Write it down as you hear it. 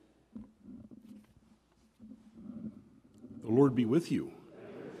Lord be with you.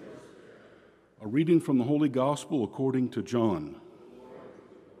 A reading from the Holy Gospel according to John.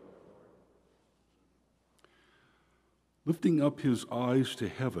 Lifting up his eyes to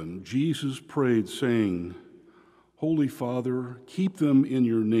heaven, Jesus prayed, saying, Holy Father, keep them in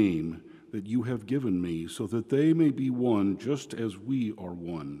your name that you have given me, so that they may be one just as we are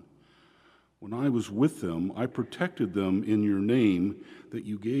one. When I was with them, I protected them in your name that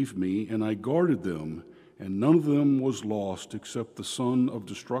you gave me, and I guarded them, and none of them was lost except the son of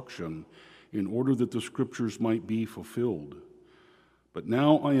destruction, in order that the scriptures might be fulfilled. But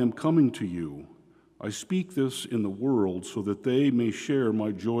now I am coming to you. I speak this in the world so that they may share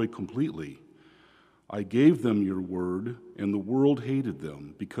my joy completely. I gave them your word, and the world hated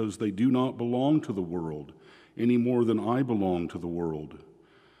them, because they do not belong to the world, any more than I belong to the world.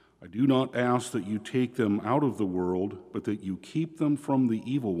 I do not ask that you take them out of the world, but that you keep them from the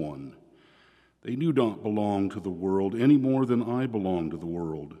evil one. They do not belong to the world any more than I belong to the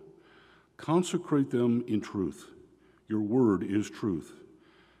world. Consecrate them in truth. Your word is truth.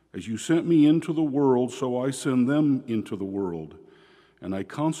 As you sent me into the world, so I send them into the world. And I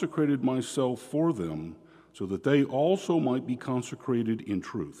consecrated myself for them, so that they also might be consecrated in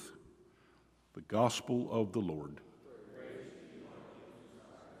truth. The Gospel of the Lord.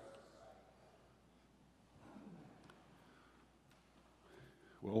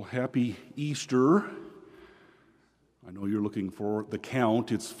 Well, happy Easter. I know you're looking for the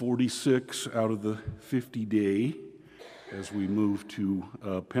count. It's 46 out of the 50-day as we move to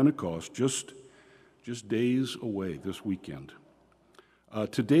Pentecost, just days away this weekend.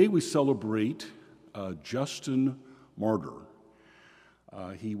 Today we celebrate Justin Martyr.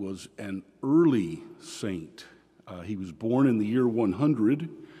 He was an early saint. He was born in the year 100,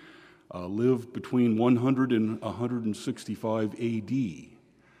 lived between 100 and 165 A.D.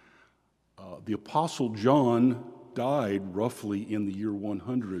 The Apostle John died roughly in the year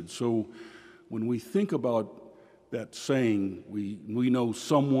 100. So when we think about that saying, we know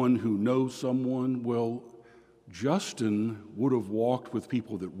someone who knows someone, well, Justin would have walked with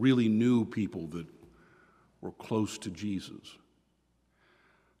people that really knew people that were close to Jesus.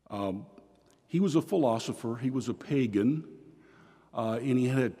 He was a philosopher, he was a pagan, and he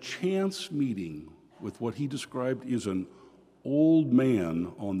had a chance meeting with what he described as an old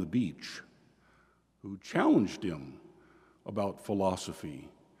man on the beach who challenged him about philosophy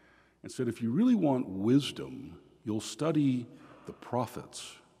and said, if you really want wisdom, you'll study the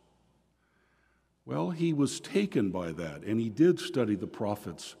prophets. Well, he was taken by that, and he did study the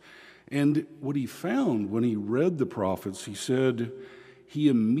prophets. And what he found when he read the prophets, he said he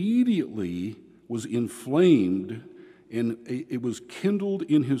immediately was inflamed, and it was kindled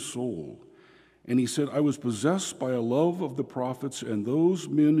in his soul. And he said, I was possessed by a love of the prophets and those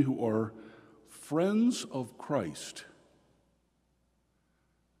men who are friends of Christ.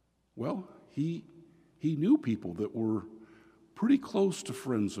 Well, he knew people that were pretty close to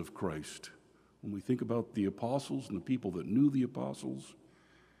friends of Christ. When we think about the apostles and the people that knew the apostles,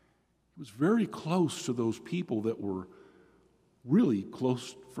 he was very close to those people that were really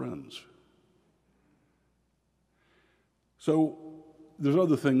close friends. So there's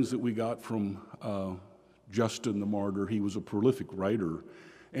other things that we got from Justin the Martyr. He was a prolific writer,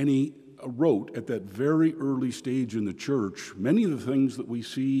 and he wrote at that very early stage in the church many of the things that we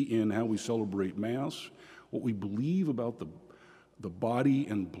see in how we celebrate Mass, what we believe about the body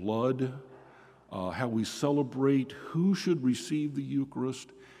and blood, how we celebrate who should receive the Eucharist.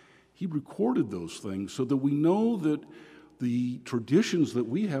 He recorded those things so that we know that the traditions that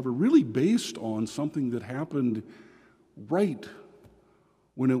we have are really based on something that happened right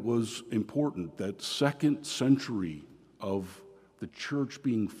when it was important, that 2nd century of the church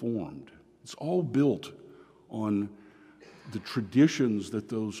being formed. It's all built on the traditions that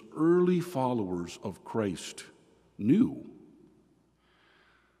those early followers of Christ knew.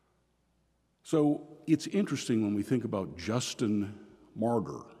 So it's interesting when we think about Justin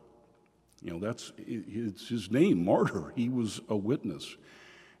Martyr. You know, it's his name, Martyr. He was a witness.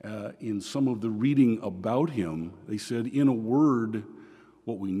 In some of the reading about him, they said, in a word,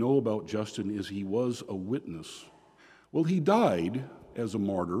 what we know about Justin is he was a witness. Well, he died as a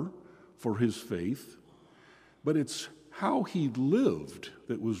martyr for his faith, but it's how he lived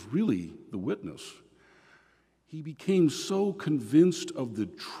that was really the witness. He became so convinced of the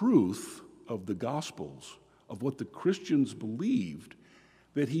truth of the Gospels, of what the Christians believed,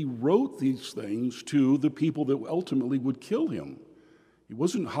 that he wrote these things to the people that ultimately would kill him. He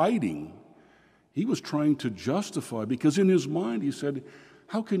wasn't hiding. He was trying to justify, because in his mind he said,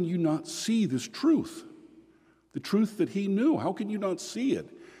 how can you not see this truth? The truth that he knew, how can you not see it?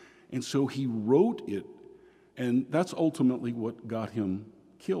 And so he wrote it And that's ultimately what got him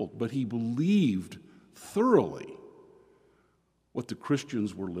killed. But he believed thoroughly what the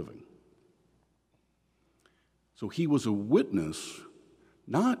Christians were living. So he was a witness,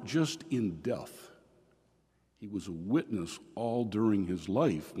 not just in death. He was a witness all during his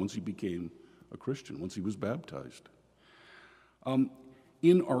life once he became a Christian, once he was baptized.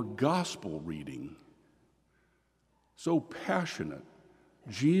 In our gospel reading, so passionate,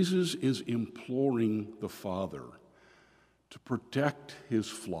 Jesus is imploring the Father to protect his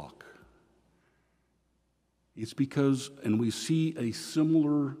flock. It's because, and we see a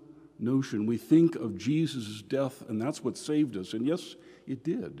similar notion. We think of Jesus' death, and that's what saved us. And yes, it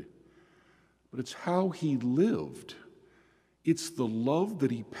did. But it's how he lived. It's the love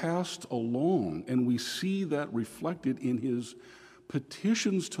that he passed along, and we see that reflected in his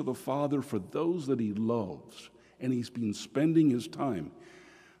petitions to the Father for those that he loves. And he's been spending his time.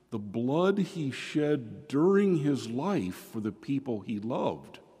 The blood he shed during his life for the people he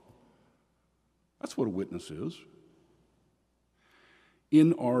loved. That's what a witness is.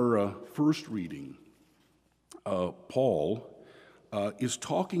 In our first reading, Paul is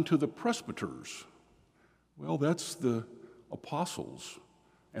talking to the presbyters. Well, that's the apostles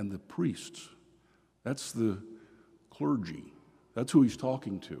and the priests. That's the clergy. That's who he's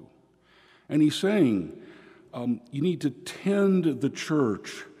talking to. And he's saying, you need to tend the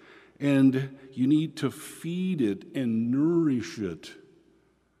church, and you need to feed it and nourish it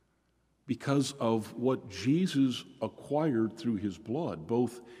because of what Jesus acquired through his blood,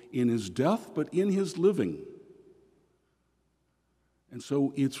 both in his death but in his living. And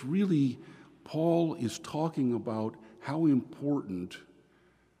so it's really, Paul is talking about how important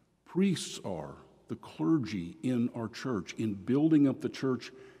priests are, the clergy in our church, in building up the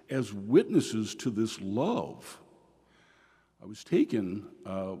church as witnesses to this love. I was taken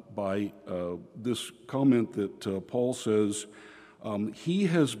by this comment that Paul says, he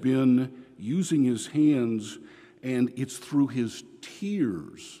has been using his hands, and it's through his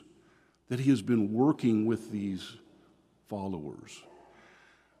tears that he has been working with these followers.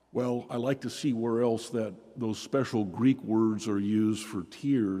 Well, I like to see where else that those special Greek words are used for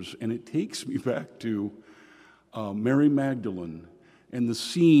tears, and it takes me back to Mary Magdalene and the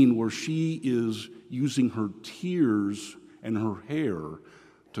scene where she is using her tears and her hair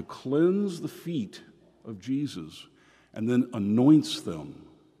to cleanse the feet of Jesus and then anoints them.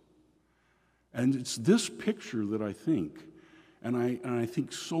 And it's this picture that I think, and I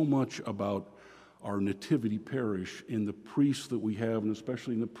think so much about our Nativity Parish and the priests that we have, and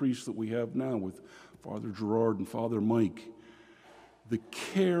especially in the priests that we have now with Father Gerard and Father Mike, the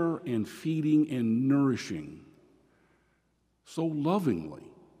care and feeding and nourishing so lovingly,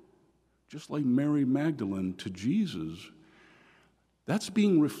 just like Mary Magdalene to Jesus. That's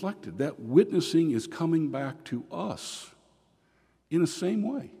being reflected. That witnessing is coming back to us in the same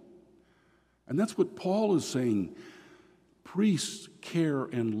way. And that's what Paul is saying. Priests care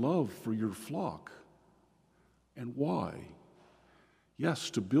and love for your flock. And why? Yes,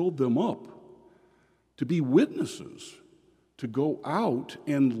 to build them up, to be witnesses, to go out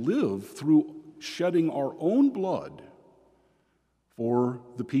and live through shedding our own blood for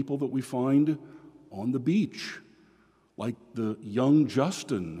the people that we find on the beach, like the young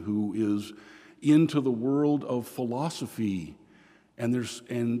Justin who is into the world of philosophy,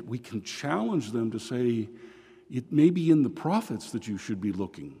 and we can challenge them to say, it may be in the prophets that you should be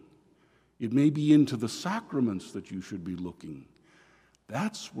looking. It may be into the sacraments that you should be looking.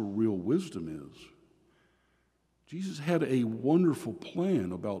 That's where real wisdom is. Jesus had a wonderful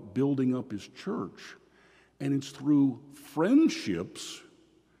plan about building up his church, and it's through friendships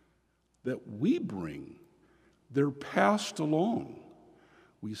that we bring. They're passed along.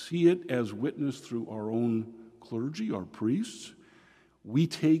 We see it as witnessed through our own clergy, our priests. We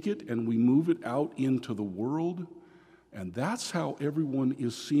take it and we move it out into the world, and that's how everyone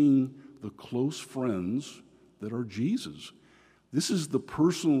is seeing the close friends that are Jesus. This is the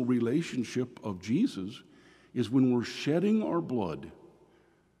personal relationship of Jesus, is when we're shedding our blood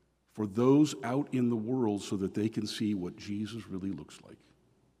for those out in the world so that they can see what Jesus really looks like.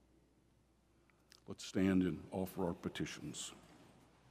 Let's stand and offer our petitions.